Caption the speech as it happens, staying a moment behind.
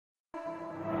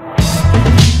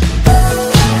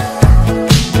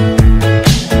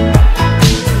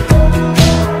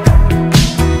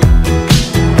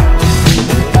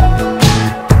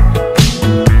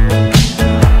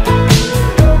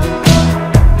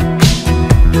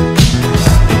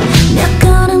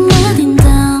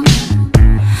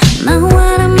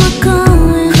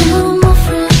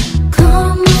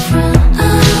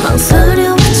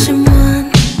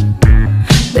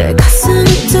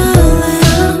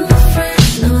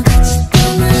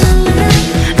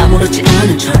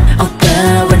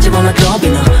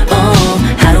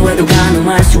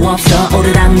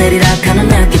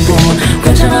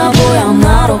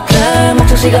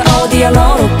도시가 어디야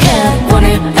로로켓 Want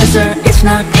it answer it's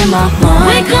not in my mind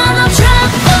We gonna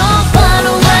travel far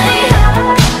away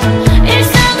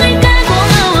일상을 깔고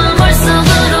나와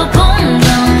머릿속으로 공감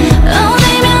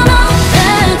어디면 어때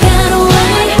get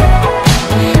away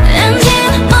엔진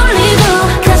올리고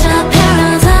가자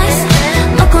paradise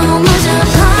먹고 마자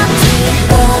party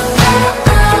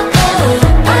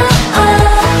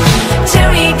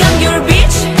Cherry got your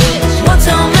beach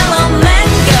watermelon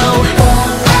mango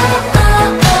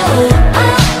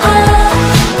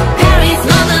Paris,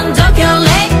 London, Tokyo,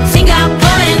 Lake,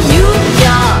 Singapore and New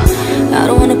York I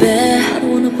don't wanna be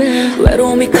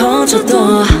외로움이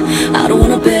커져도 I don't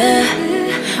wanna be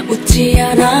웃지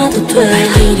않아도 돼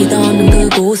발길이 닿는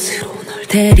그곳으로 널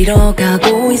데리러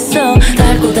가고 있어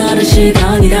달고 다른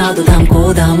시간이라도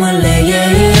담고 담을래 yeah,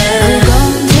 yeah.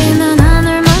 무거워지는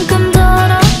하늘만큼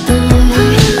더럽다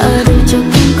어릴 적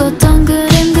꿈꿨던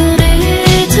그림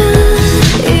그리듯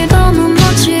이 밤은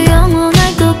마치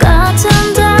영원할 것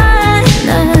같은데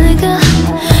내가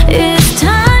It's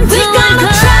time to We gonna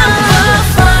travel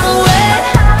far away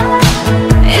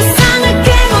일상을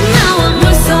깨고 나와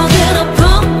물속으로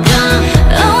폭감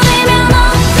어디면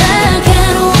어때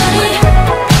get away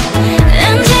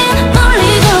엔진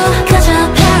올리고 가자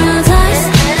paradise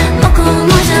먹고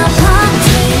마자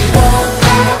party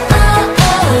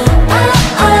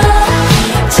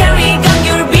Cherry got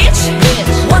your beach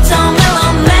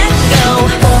watermelon mango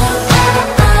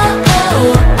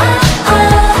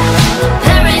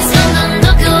Paris, London,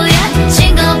 Tokyo, yeah,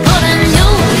 Singapore and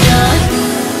New York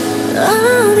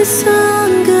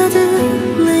어디선가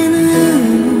들리는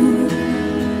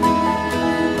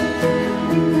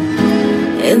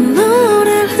이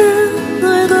노래를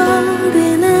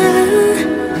흥얼거리는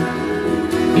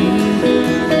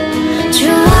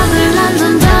추억을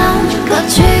만든다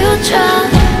같이 웃자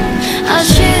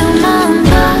아쉬운 마음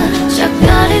바짝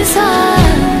가린 사이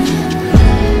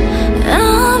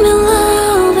I'm in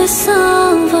love with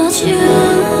somebody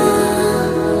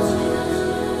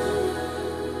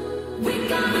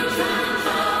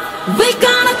We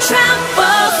gonna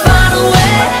travel far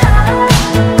away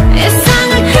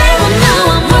일상을 깨고 나와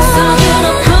물속으로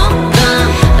폭감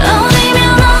어디면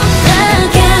어때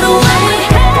get away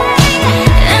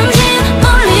엔진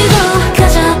올리고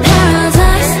가자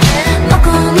paradise 먹고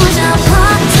마자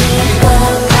party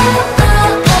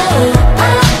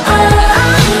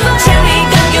Cherry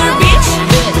got your beach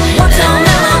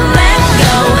watermelon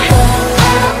mango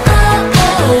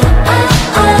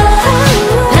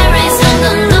Paris,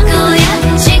 London, Tokyo,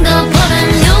 yeah, Singapore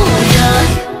and New York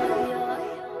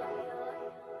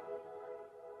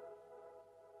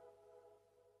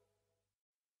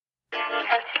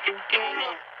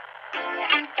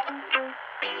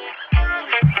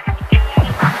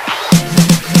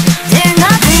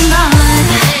딩가딩가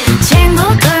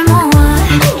친구들 모아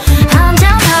한잔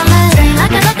할래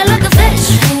like a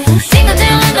fish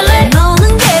딩가딩가 like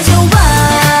노는 게 좋아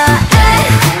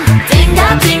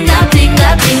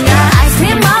딩가딩가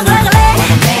아이스크림 먹으러 갈래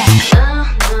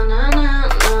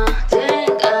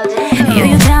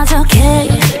유유 자석해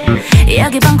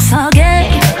여기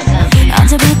방석에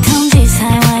언제부턴지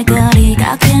사이와의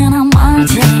거리가 꽤나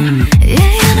멀지 이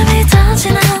여름이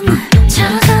터지는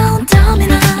차가운 땀이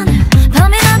나는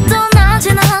밤이나 또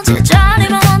낮이 낮에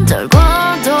자리만 돌고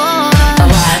돌아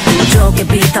부족해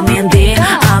비타민 D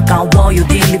아까워요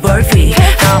딜리버리 피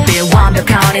하필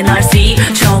완벽한 날씨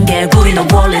청개구리 너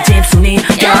원래 집순이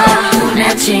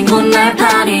내 친구 날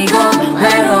파리고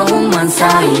외로움만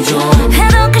쌓이죠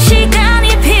해놓고 시간이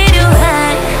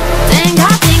필요해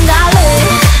딩가딩가래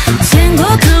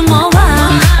친구들 모아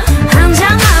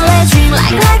한잔 할래 dream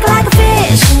like a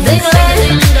fish 딩가래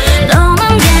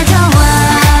노는 게 좋아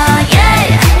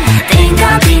yeah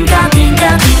딩가딩가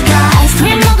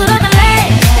아이스크림 먹으러 갈래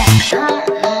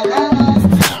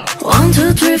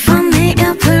 1, 2, 3, 4 네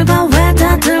옆을 봐 왜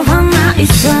다들 화나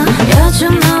있어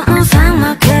요즘 너무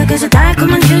삭막해 그저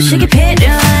달콤한 휴식이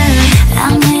필요해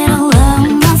I need to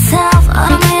love myself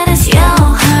all I need is your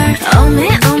heart Oh me,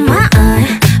 oh my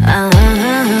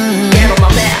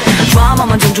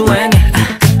드라마만 정주행해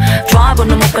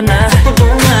드라이버는 못 가네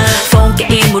폰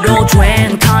게임으로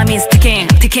주행 Time is ticking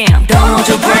Don't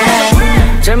hold your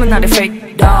breath 젊은 날의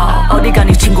fake dog 어디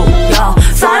가니 친구야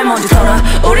쌀 먼저 털어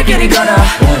우리끼리 걸어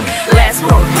Let's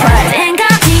roll pray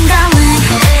딩가딩가래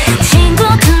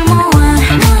친구들 모아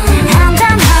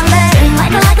한잔 할래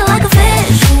Drink like a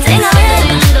fish 딩가래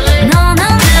너는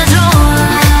게 좋아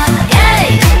yeah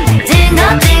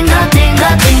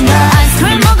딩가딩가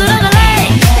아이스크림 먹으러 갈래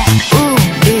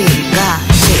우리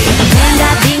같이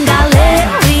딩가딩가래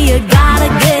We gotta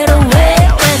get away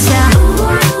with ya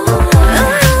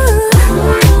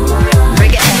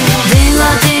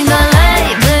딩가딩가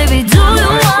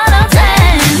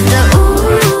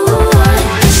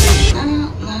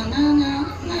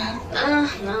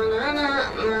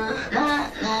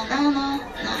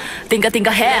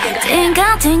딩가딩가 해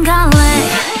딩가딩가래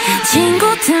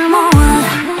친구들 모아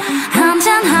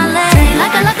한잔 할래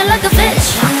like a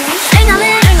fish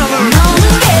앵얼해 노는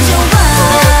게 좋아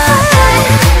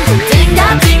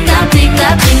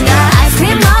딩가딩가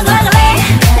아이스크림 먹을래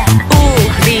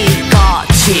우리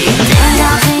같이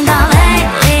딩가딩가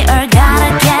lately or gotta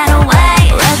get away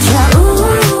let's go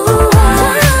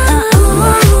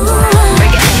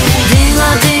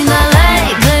딩가딩가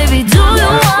late baby do you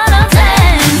wanna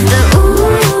dance the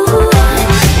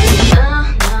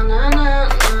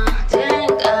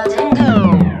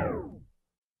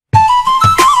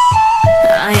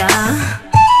아야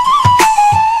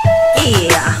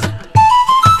이야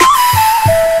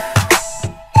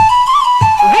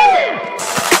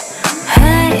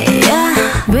Hey yeah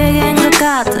비긴 것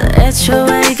같아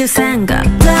애초에 이길 생각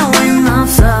따윈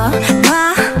없어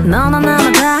봐 너나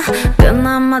나나 다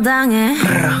끝난 마당에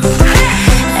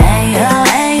Ayo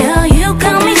ayo you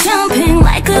got me jumping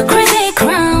like a crazy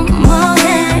crown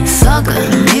뭐해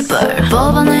썩은 이빨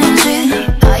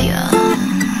뽑아내야지 아야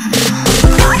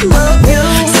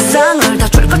세상을 다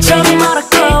줄 것처럼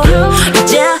말았고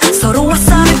이제 서로와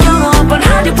싸는 경험을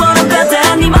하려 보는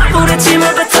배대 네 말불에 침을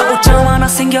뱉어 오점 하나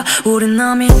생겨 우린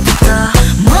남이 됐다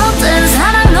못된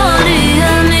사랑 놀이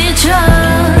아니죠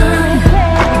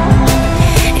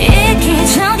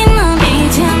이기적인 놈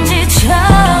이젠 지쳐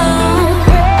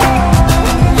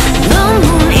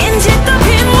눈물인지 또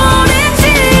빗물인지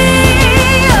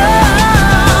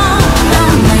넌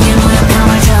내게 모욕감을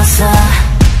줬어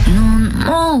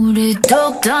눈물이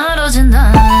뚝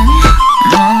떨어진다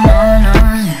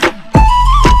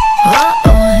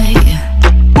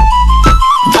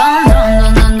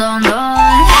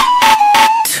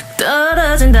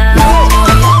떨어진다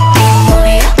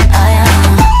눈물이야 아야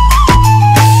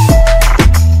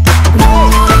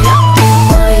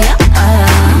눈물이야 아야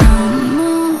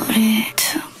눈물이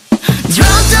툭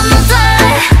Drop down my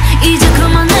thigh 이제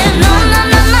그만해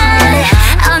너나나나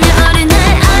아니 어린애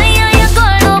아이야야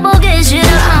걸로 보기 싫어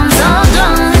I'm so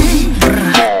done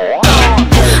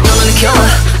너는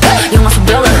killer 영화 속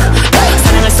villain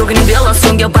사랑을 속이는 빌런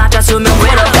숨겨봤자 수면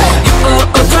위로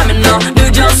그러면 너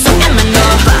늦었어 이면 너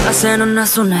빨간새는 내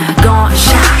손에 Gone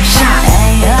shot shot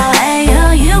Ayo ayo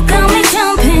you got me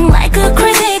jumping like a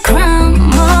crazy crown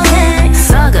뭐해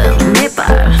썩은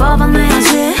이빨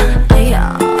뽑아내야지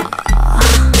아야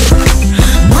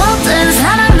못된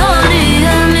사랑 놀이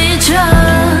아니죠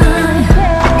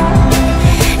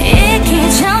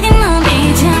이기적인 놈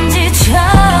이젠 지쳐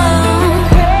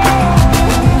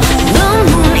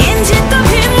눈물인지 또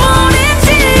빗물인지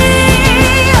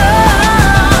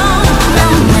넌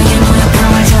내게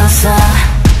모욕감을 줬어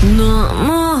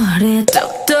눈물이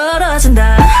뚝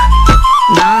떨어진다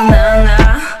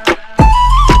나나나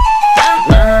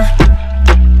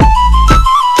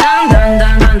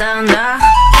단단단단단단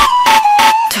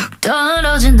뚝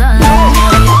떨어진다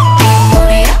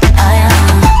눈물이야 아야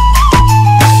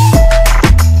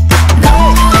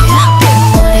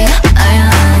눈물이야 아야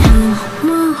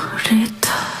눈물이 다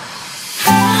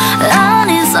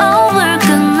And it's over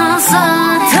끝났어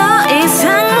더 이상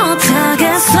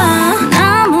못하겠어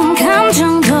남은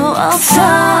감정도 없어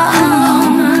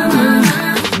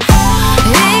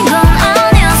이건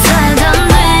아니야 살던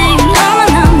내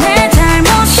너무나 내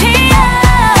잘못이야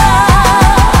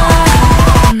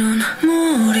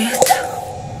눈물이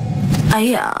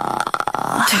아야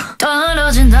툭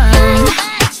떨어진다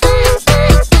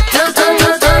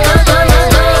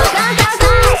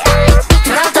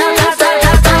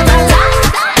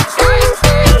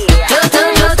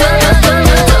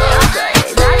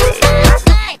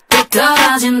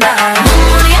떨어진다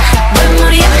눈물이야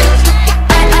눈물이야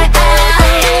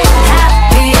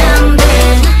Happy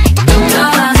ending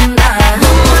떨어진다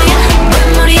눈물이야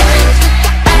눈물이야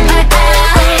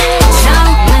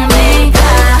처음에 네가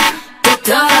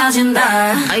떨어진다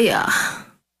아야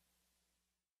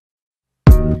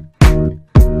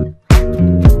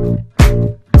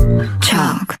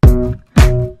Chuck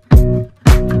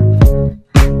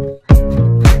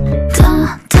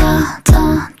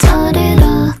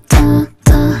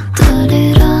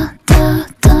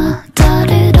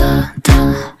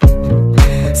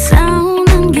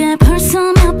싸우는 게 벌써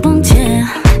몇 번째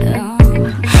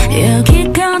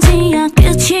여기까지야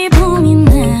끝이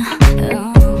보이네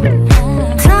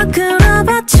다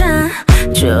그래봤자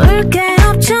좋을 게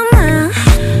없잖아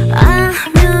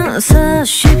알면서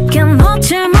쉽게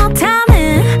놓질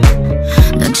못하네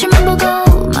눈치만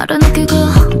보고 말은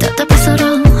웃기고 답답해서라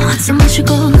한숨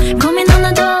마시고 고민 안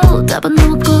해도 답은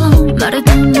없고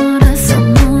말해도 뭐래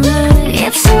선물해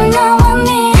입술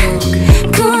나왔니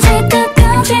굳이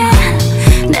끝까지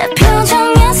내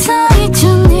표정에 서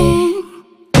있잖니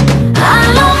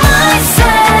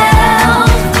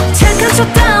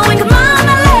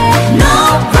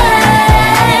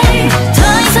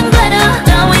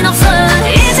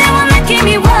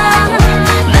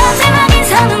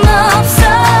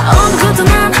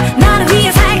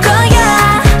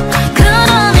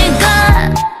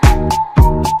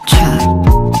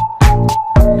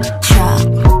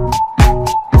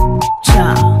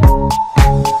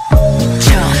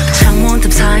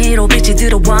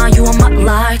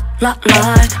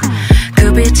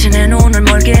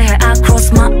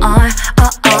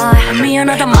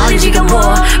미안하단 말이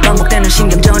지겨워 반복되는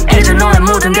신경전 이제 너의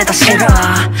모든 게 다 싫어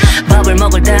밥을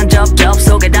먹을 땐 쩝쩝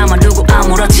속에 담아두고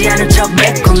아무렇지 않은 척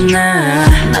뱉곤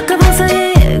아까본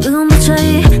사이 그건 뭐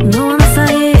차이 너와 나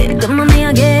사이 끝만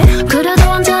이야기 그래도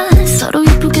혼자 서로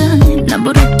예쁘게 난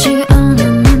부럽지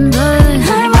않았는데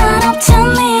할 말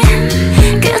없잖니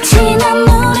끝이 난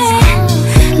노래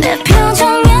내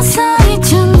표정에서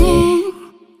있잖니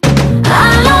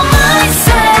I love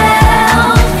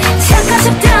myself 착한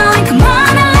척 따윈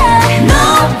그만할래 No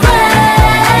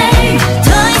way 더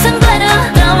이상 바라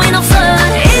따윈 없어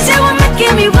이제 온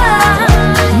느낌이 와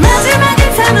마지막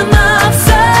인사는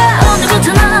없어 오늘부터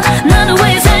나는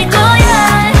왜 살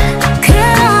거야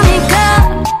그러니까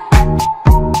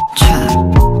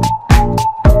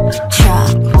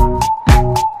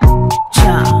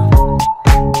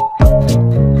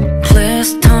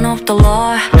Please turn off the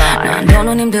light 난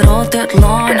너는 힘들어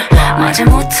deadline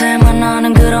마지못해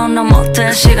만나는 그런 너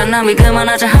못해 시간 낭비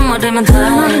그만하자 한마디면 돼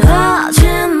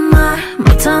거짓말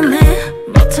못하네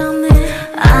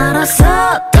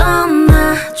알아서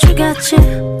떠나주겠지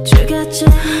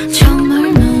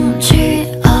정말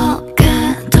눈치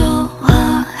없게도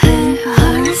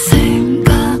화해할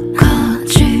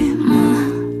생각하지 마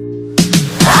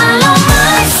I love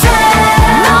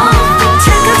myself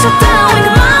착한 척 따윈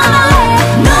그만할래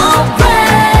No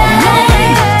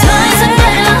way 더 이상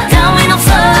바라 따윈 없어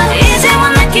이제 온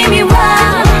느낌이 와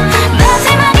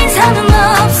마지막 인사는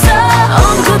없어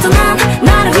오늘부터 난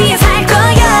나를 위해 살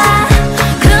거야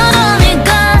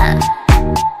그러니까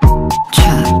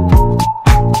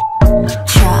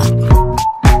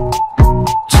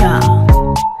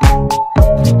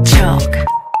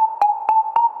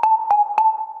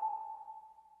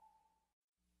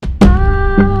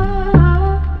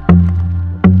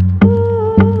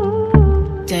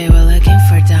They were looking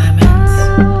for diamonds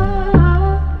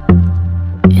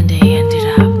and they ended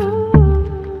up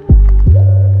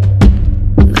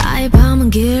나의 밤은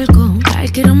길고 갈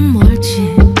길은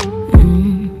멀지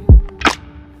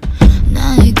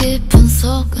나의 깊은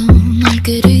속은 날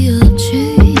길이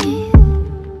없지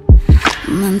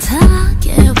많다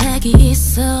계획이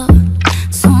있어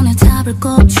손에 답을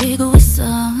꼭 쥐고 있어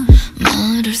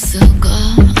말할 수가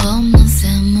없는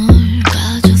샘을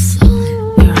가졌어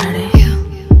You ready?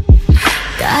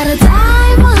 Got a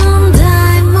diamond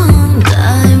I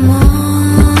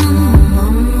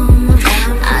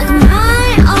got my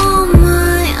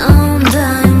own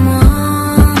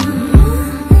diamond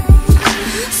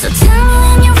So tell me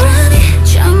when you're ready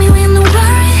Show me when to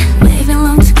worry We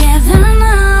belong together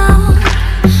now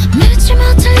믿지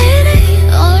못할 일이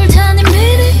옳다니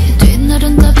미리 뒷날은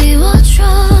다 비워줘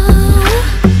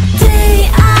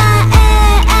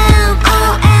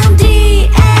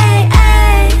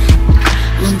D-I-A-M-O-N-D-A-A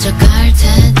먼저 갈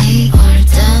테니 올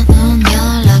때는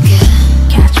연락해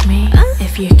Catch me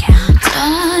if you can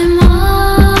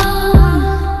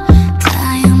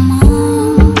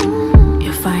Diamond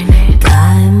You find it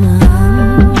Diamond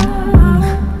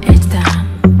It's time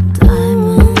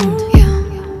Diamond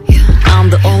I'm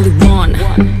the only one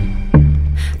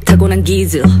타고난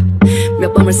기질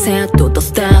몇 밤을 새도 더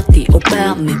steady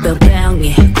about me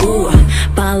뺑뺑이 우와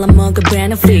발라먹을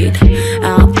benefit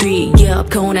앞뒤 옆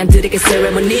고난들에게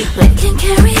ceremony We can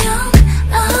carry on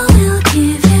I will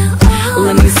give you all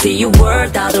Let me see your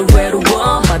word 다들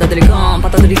외로워 받아들이건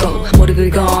머리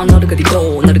그리건 너를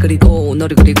그리고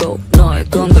너의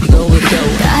건 그리고 we go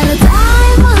Got a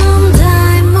diamond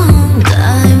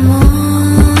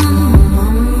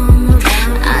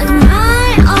I got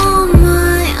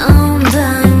my own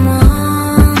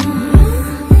diamond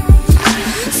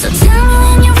So tell me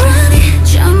when you're ready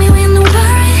Show me when to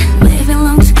worry We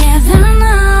belong together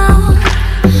now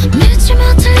믿지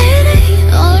못할 일이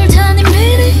옳다니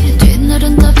미리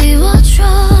뒷날은 다 비워줘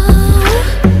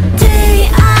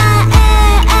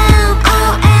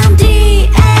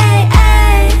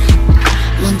D-I-A-M-O-N-D-A-A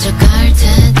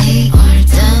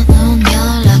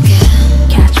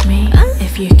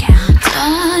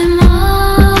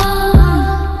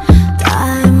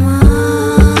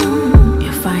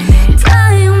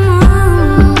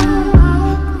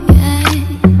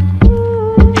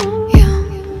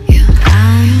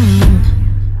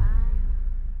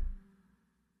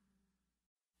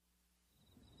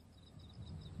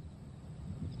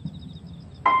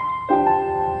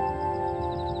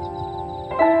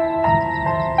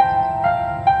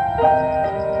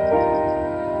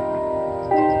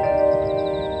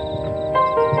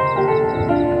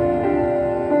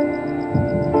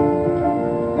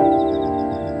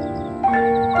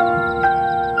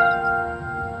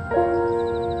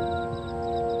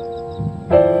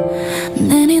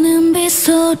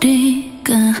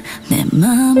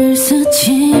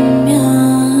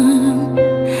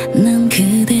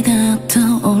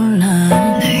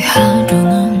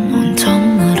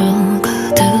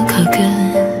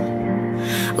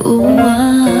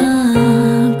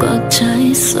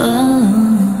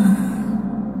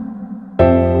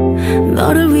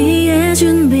너를 위해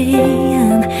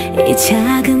준비한 이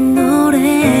작은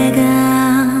노래가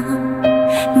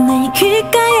내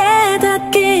귓가에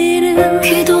닿기를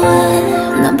기도해.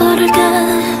 난 발을 가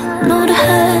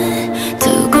노래해.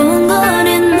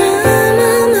 두근거리는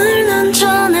맘을 난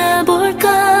전해볼까.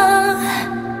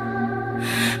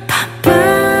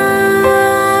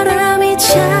 밤바람이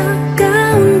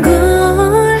차가운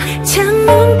걸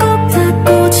창문 꼭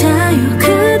닫고 자유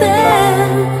그대.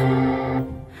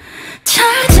 잘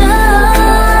자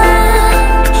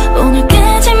오늘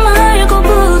깨지 말고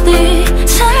부디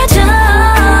잘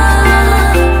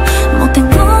자. 못된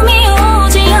꿈이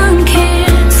오지 않길.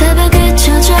 새벽에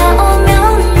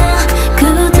찾아오면 나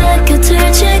그대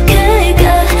곁을 지킬게.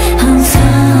 항상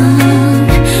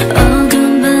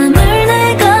어두운 밤을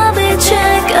내가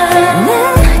비출게.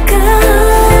 내가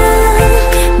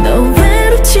너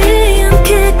외롭지 않게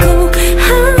꼭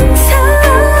항상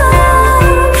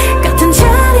같은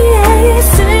자리에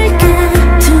있을게.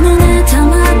 두 눈에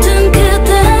담아둔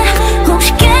그대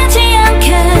혹시 깨지 않게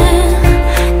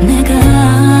내가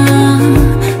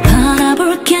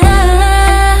바라볼게.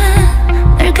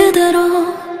 날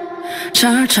그대로.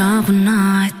 잘 자 good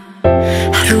night.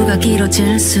 하루가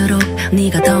길어질수록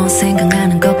네가 더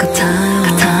생각나는 것 같아요.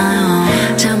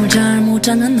 잠을 잘 못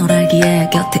자는 널 알기에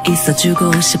곁에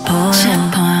있어주고 싶어요.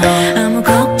 아무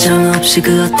걱정 없이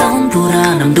그 어떤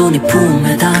불안함도 네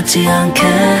품에 닿지 않게.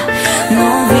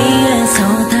 너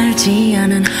위에서 달지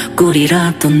않은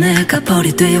꿀이라도 내가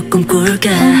벌이 되어 꿈꿀게.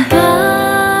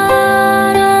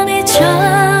 바람이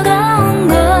차가운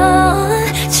건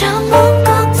창문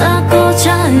꼭 닫고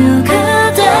자유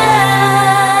그대.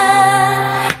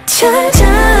 잘 자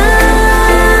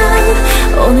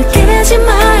오늘 깨지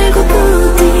말고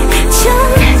부디 잘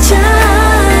자.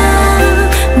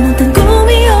 못된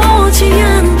꿈이 오지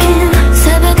않길.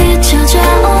 새벽에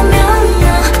찾아오면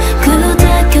나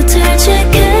그대 곁을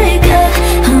지킬게.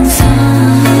 항상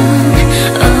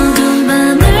어두운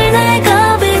밤을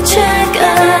내가 비출게.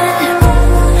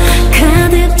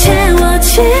 가득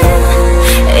채워진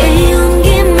이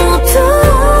온기 모두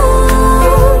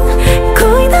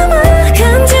거의 담아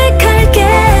간직할게.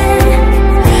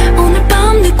 오늘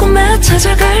밤 네 꿈에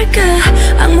찾아갈게.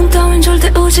 악몽 따윈 절대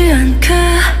오지 않게.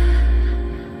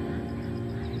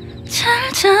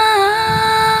 잘 자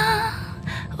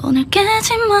오늘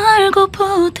깨지 말고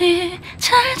부디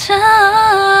잘 자.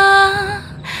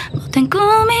 못된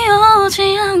꿈이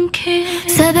오지 않길.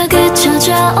 새벽에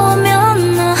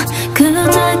찾아오면 나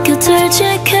그대 곁을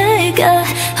지킬게.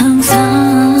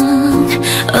 항상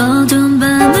어두운